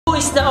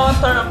is the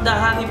author of the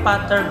Harry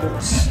Potter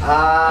books?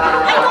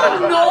 I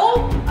don't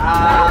know.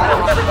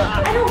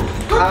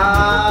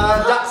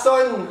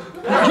 Jackson.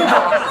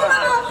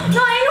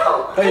 No, I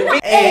know.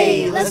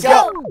 Hey, let's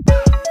go.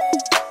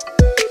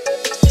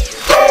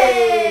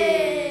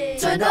 Hey,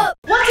 turn up.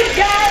 What's up,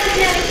 guys?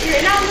 Niana here,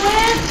 and I'm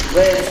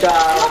with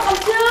welcome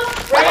to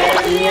Ranz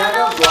and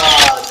Niana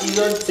vlog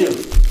season 2.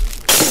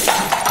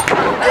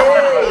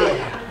 Hey!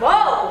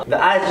 Whoa! The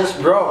ice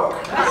just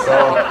broke, so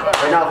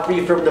we're now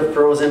free from the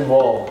frozen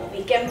wall.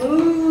 We can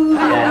move.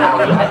 Yeah, now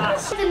we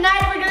ice.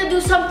 Tonight we're gonna do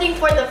something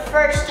for the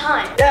first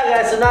time. Yeah,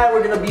 guys, tonight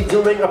we're gonna be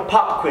doing a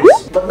pop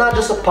quiz, but not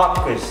just a pop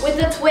quiz. With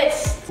a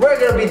twist. We're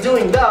gonna be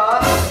doing the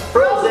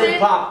frozen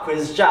pop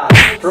quiz challenge.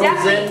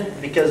 Frozen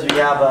because we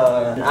have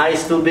an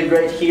ice too big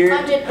right here.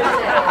 100%.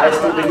 Ice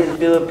too big in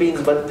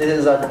Philippines, but this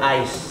is an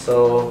ice,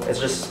 so it's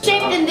just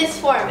Shaped in this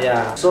form.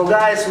 yeah. So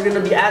guys, we're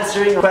gonna be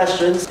answering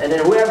questions, and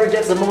then whoever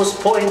gets the most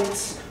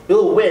points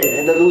will win,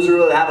 and the loser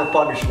will have a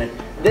punishment.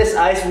 This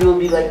ice we will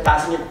be like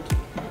passing it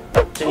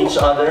to each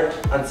other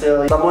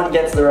until someone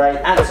gets the right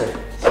answer.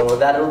 So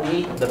that will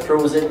be the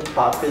frozen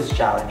pop quiz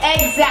challenge.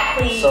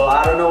 Exactly. So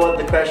I don't know what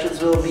the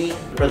questions will be.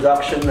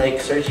 Production like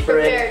search for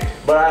it,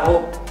 but I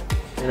hope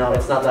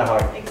it's not that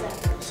hard.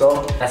 Exactly.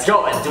 So let's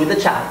go and do the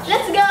challenge.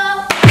 Let's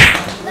go.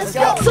 Let's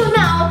go. So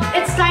now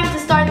it's time to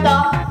start the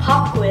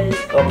pop quiz.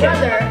 Okay.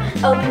 Brother,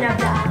 open up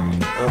the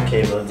eye.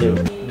 Okay, we'll do.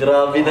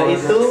 Grabe na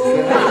ito.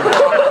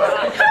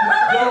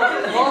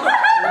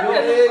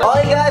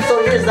 Okay guys,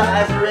 so here's the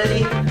ice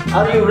ready.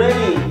 Are you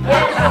ready?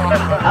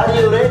 Yes. Are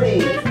you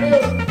ready?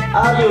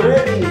 Are you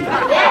ready?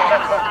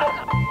 Yes.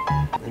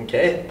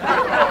 Okay.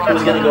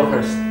 Who's gonna go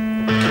first?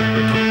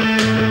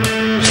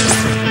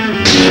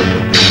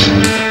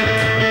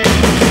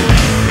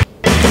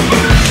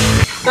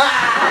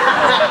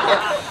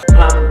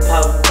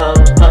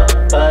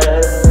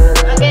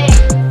 Okay.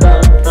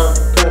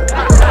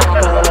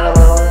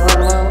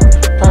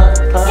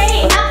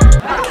 Hey,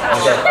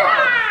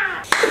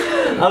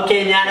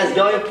 Okay, Niana's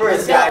going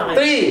first, guys.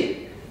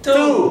 3,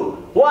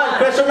 2, 1.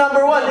 Question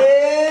number 1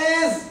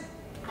 is...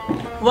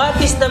 What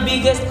is the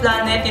biggest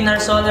planet in our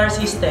solar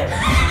system?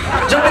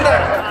 Jupiter!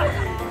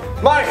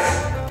 Mars!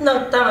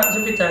 No, tama,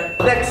 Jupiter.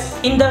 Next.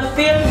 In the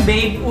film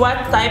Babe,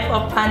 what type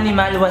of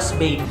animal was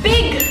Babe?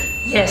 Big.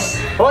 Yes.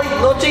 Hoy,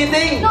 no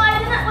cheating! No, I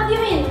did not. What do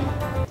you mean?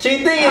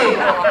 Cheating eh!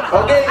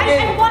 Okay,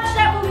 I watched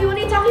that movie. What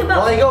are you talking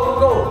about? Okay,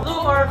 go!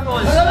 True or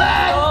false?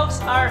 Dogs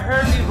are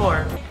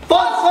herbivore.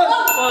 False!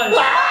 False.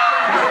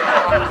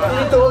 You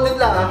need to hold it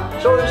lang, ah.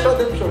 Show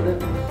them.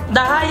 The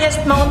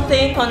highest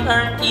mountain on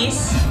earth is?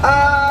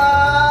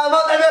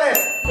 Mount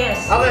Everest!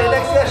 Yes. Okay,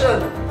 next question.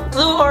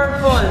 True or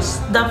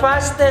false? The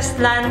fastest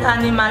land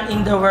animal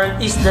in the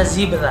world is the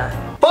zebra.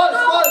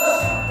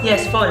 False!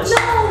 Yes, false.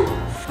 No.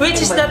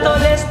 Which is the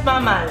tallest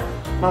mammal?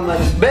 Mama,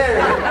 bear!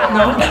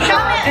 No.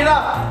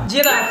 Giraffe!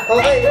 Giraffe.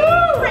 Okay.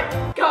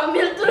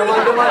 Camel too. Come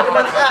on.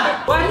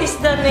 What is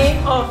the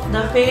name of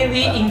the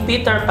fairy in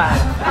Peter Pan?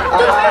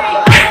 Tooth fairy.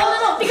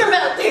 No.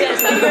 Tinkerbell. Yes,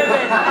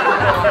 Tinkerbell.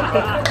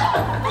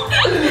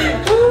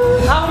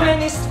 How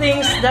many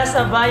strings does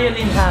a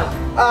violin have?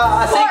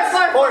 6.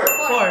 4.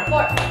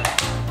 Four.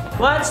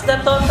 What's the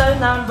total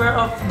number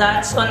of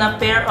dots on a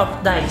pair of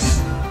dice?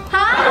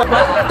 Huh?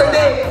 What?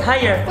 38.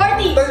 Higher.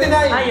 40.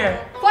 39. Higher.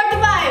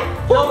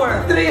 45.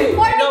 Lower. 3. 42.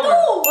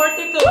 Lower.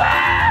 42.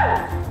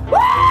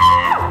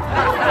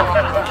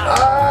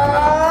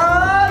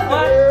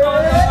 What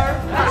color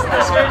is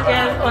the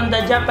circle on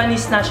the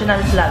Japanese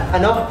national flag?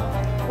 Ano?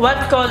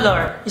 What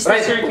color is the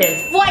Red. circle?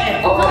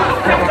 White.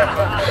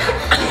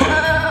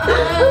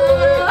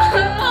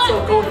 So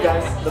cool,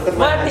 guys. Look at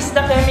What is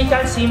the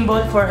chemical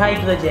symbol for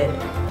hydrogen?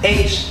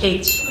 H.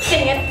 H.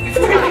 Dang it.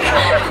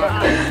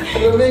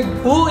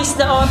 Who is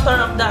the author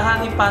of the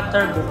Harry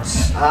Potter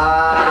books?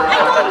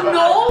 I don't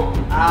know.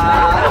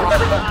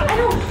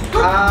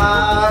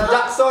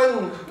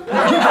 Jackson.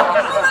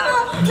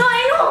 No,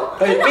 I know.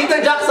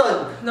 Peter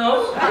Jackson.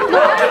 No? No,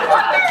 Harry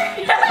Potter.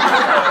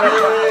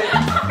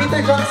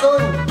 Peter Jackson.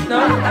 No?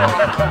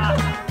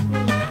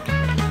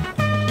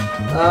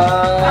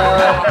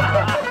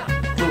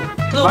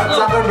 Clue, Mark clue.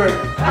 Zuckerberg.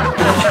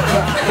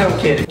 I'm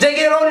kidding.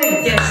 J.K.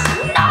 Rowling. Yes.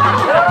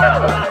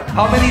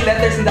 How many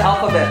letters in the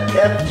alphabet?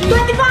 F, G,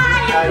 25.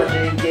 I,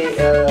 J, K,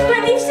 L,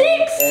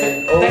 26.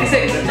 N, O.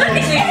 26.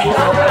 26.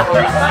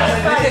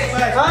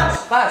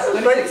 Pass.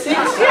 26.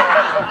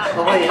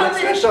 Okay, next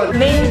question.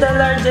 Name the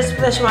largest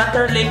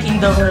freshwater lake in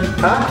the world.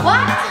 Huh?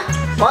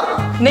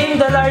 What? Name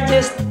the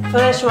largest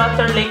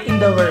freshwater lake in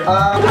the world.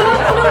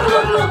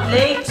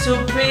 Lake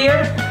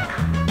Superior.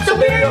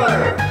 Superior.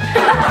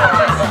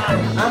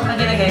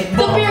 Again.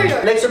 Superior.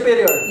 Lake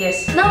Superior.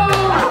 Yes. No.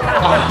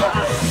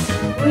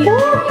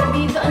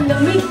 Dito ang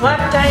lamig. What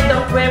kind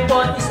of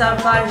weapon is a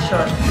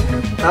falchion?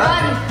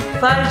 Huh?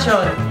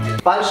 Falchion.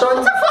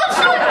 Falchion?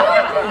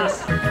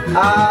 Yes.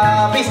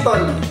 Pistol.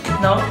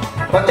 No?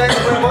 What kind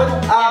of weapon?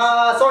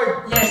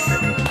 Sword. Yes.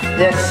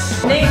 Yes.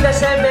 Name the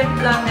 7th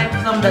planet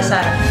from the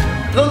sun.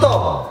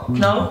 Pluto.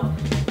 No?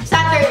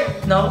 Saturn.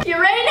 No?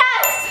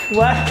 Uranus.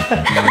 What?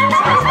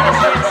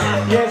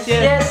 Yes.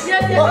 Yes.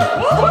 I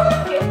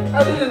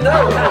didn't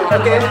know.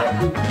 Okay.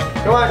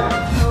 Come on.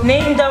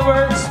 Name the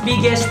world's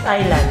biggest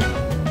island.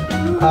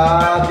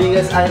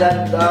 Biggest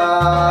island,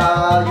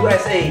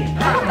 USA.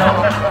 No.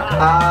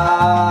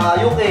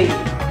 UK.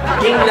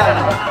 England.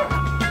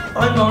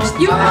 Almost.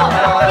 Europe.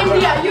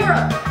 India.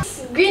 Europe.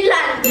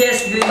 Greenland.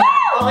 Yes, Greenland.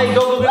 Okay,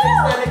 go.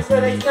 Next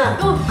na.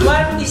 Go.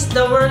 What is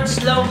the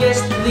world's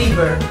longest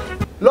river?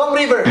 Long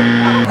River.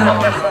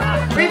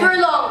 River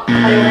long.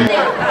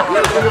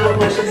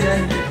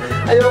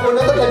 Ayoko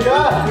na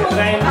talaga.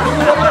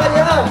 Hindi mo na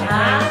kaya.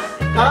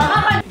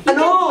 Ha?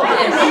 Ano?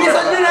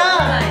 Bilisan nyo na.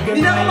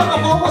 Hindi na ako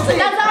makapokus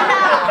eh. Lazada.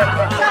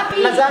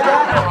 Shopee. Lazada.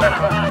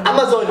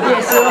 Amazon.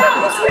 Yes.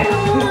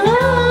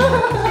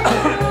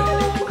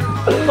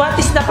 What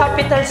is the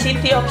capital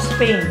city of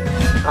Spain?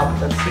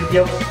 Capital City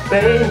of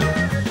Spain.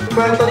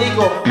 Puerto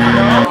Rico.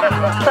 No.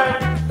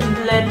 Start with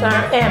the letter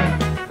M.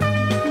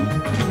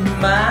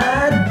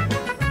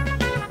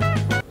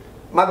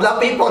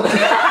 Madlang people.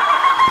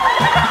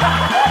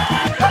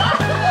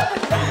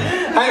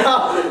 Ano?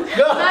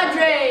 Go.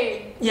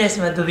 Madrid. Yes,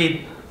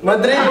 Madrid.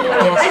 Madrid.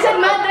 Yes. I said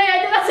Madrid. I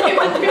did not say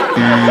Madrid.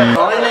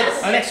 Okay,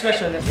 next. Next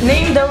question.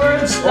 Name the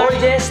world's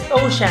largest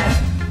ocean.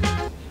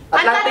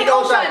 Atlantic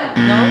Ocean.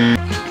 No?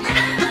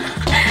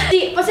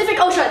 The Pacific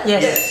Ocean.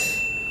 Yes.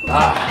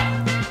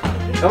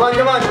 Come on.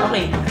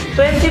 Okay.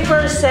 20%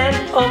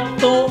 of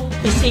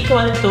 2 is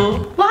equal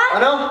to...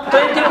 What? Ano?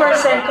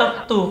 20%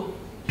 of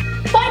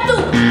 2.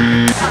 0.2.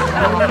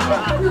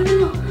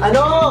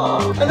 Ano?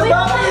 Ano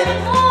ba?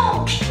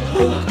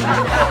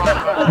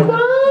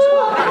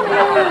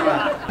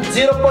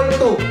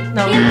 0.2.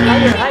 No.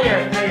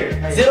 Higher.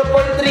 0.3.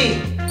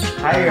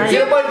 Higher.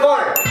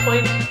 0.4.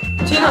 Point.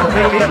 Sino?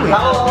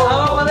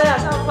 Ako.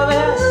 Parehas.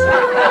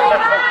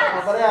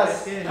 Parehas.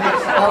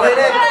 Okay,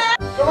 next.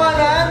 Come on,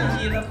 man.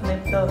 Hirap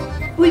nito.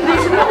 Uy,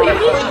 bilis mo. Kuya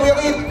Kit. Kuya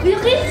Kit. Kuya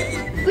Kit.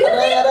 Kuya Kit.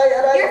 Aray.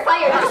 You're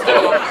fired. Just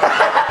kidding.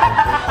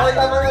 Okay,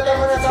 tama na.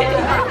 Just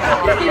kidding. Go.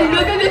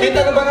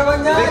 Kita na ba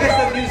naman yan? Biggest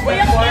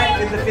amusement park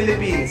in the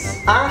Philippines.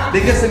 Ha?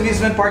 Biggest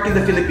amusement park in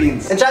the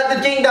Philippines.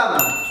 Enchanted Kingdom.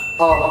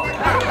 Oh.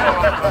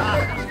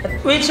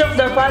 Which of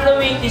the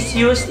following is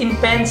used in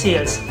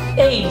pencils?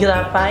 A.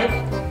 Graphite.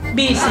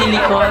 B.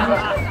 Silicone.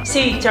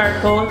 C.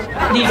 Charcoal.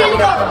 D.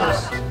 Silicone.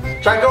 Papyrus.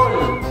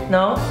 Charcoal.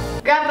 No?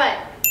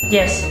 Graphite.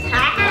 Yes.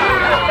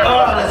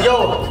 Oh, let's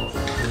go.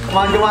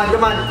 Come on.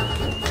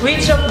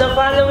 Which of the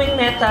following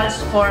metals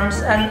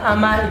forms an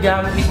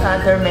amalgam with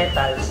other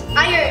metals?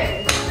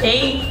 Iron.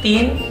 A.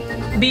 Tin.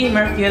 B.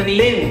 Mercury.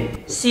 Tin.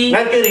 C.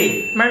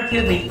 Mercury.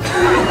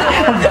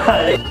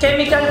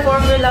 Chemical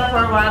formula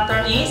for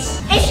water is?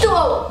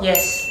 H2O.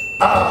 Yes.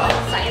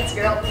 Science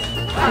girl.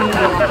 Come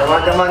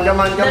on.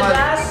 The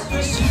gas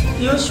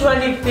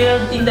usually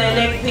filled in the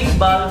electric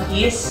bulb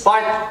is?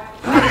 Part.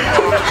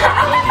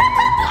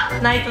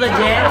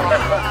 Nitrogen.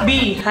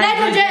 B.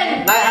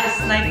 Nitrogen. Yes,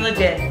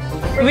 nitrogen.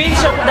 Which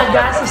of the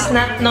gas is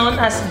not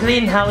known as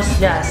greenhouse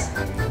gas?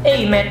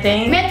 A.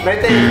 Methane.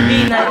 Methane.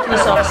 B.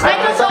 Nitrous oxide.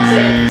 Nitrous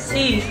oxide.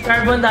 C.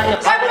 Carbon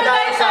dioxide. Carbon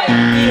dioxide.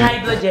 D.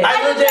 Hydrogen.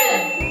 Hydrogen.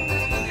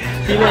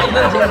 D.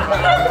 Hydrogen.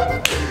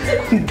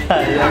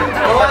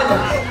 Come on.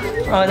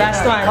 Oh,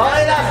 last one.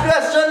 Okay, last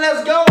question.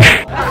 Let's go.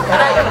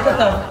 Ito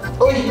to.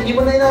 Uy, hindi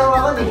mo na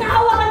hinahawakan eh.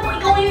 Hinahawakan mo.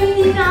 Ikaw yung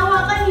hindi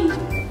hinahawakan eh.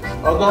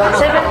 O, go on.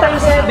 7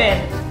 times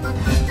 7.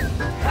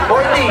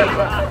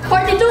 40.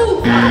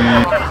 42.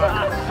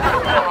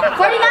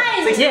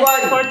 49. 61.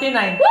 Yes,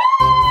 49.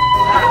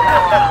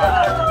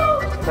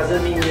 Doesn't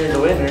mean you're the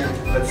winner.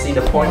 Let's see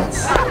the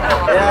points.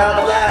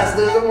 Yeah,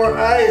 last. There's no more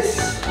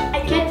ice.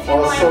 I can't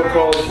feel Oh, my so hand.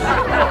 cold.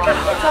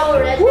 It's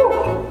all red.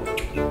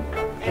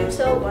 I'm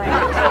so white.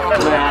 Look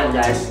at my hand,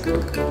 guys.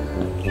 Look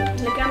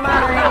at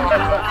mine.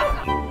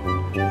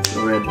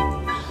 Red.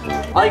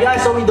 Alright,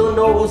 guys. So we don't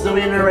know who's the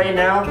winner right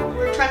now.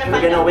 We're trying to We're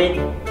find gonna out. wait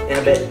in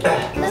a bit.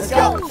 Let's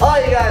go.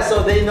 Alright, guys.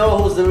 So they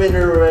know who's the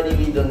winner already.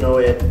 We don't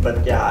know it,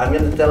 but yeah, I'm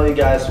gonna tell you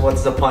guys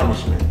what's the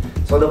punishment.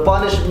 So the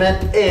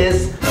punishment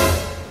is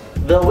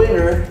the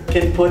winner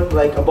can put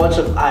like a bunch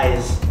of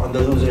eyes on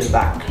the loser's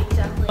back.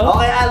 Exactly.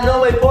 Okay, I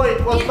know my point.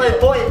 What's my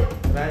point?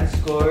 Ranz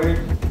scored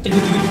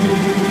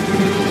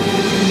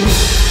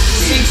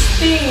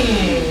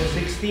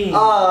 16.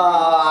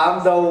 I'm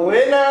the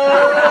winner.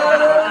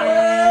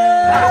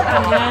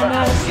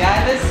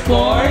 Niana's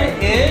score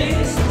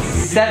is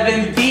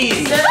 17.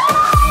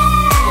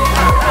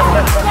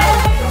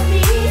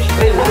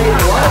 Wait,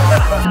 what?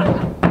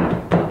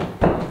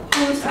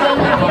 Who's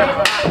gonna get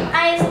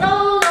ice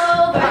all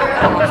over?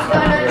 Who's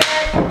gonna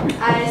get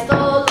ice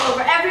all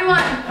over?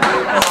 Everyone!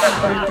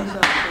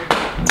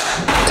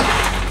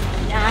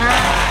 Yeah.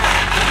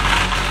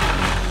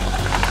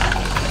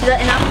 Is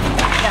that enough?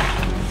 Yeah.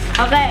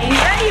 Okay, you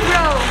ready,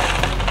 bro?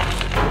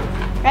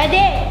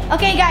 Ready?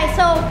 Okay, guys,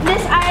 so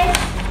this ice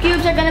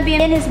cubes are gonna be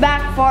in his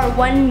back for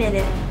 1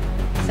 minute.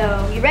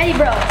 So, you ready,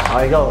 bro?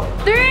 I go.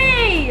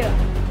 3,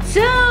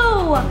 2,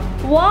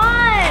 1.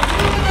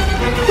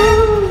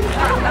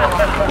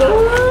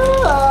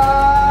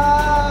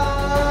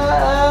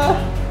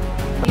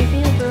 You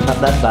feel, bro?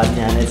 that bad,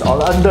 Niana. It's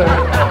all under.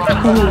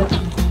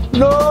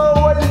 No,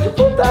 why did you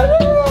put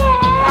that in?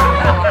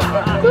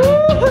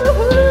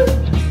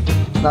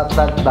 Not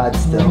that bad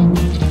still.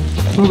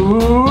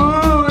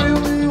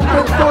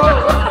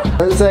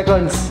 10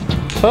 seconds.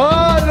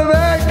 Oh, the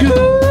back!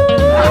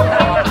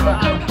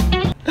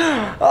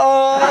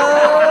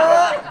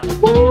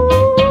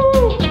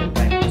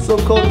 So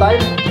cold. Time?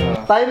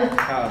 Time?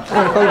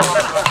 Time.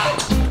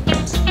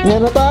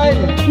 Yan na time!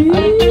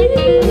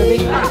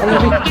 Alamig!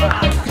 Alamig!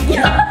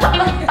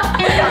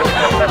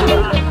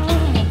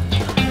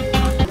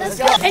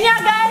 And yeah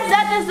guys,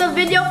 that is the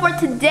video for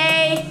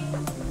today.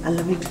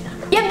 Alamig!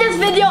 Give this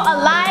video a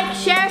like,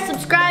 share,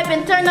 subscribe,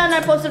 and turn on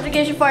our post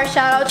notification for our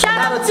shout out. Shout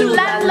out to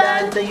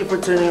Lan. Thank you for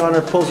turning on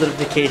our post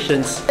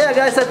notifications. Yeah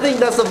guys, I think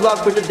that's the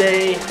vlog for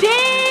today.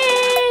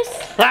 Peace!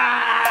 Ah!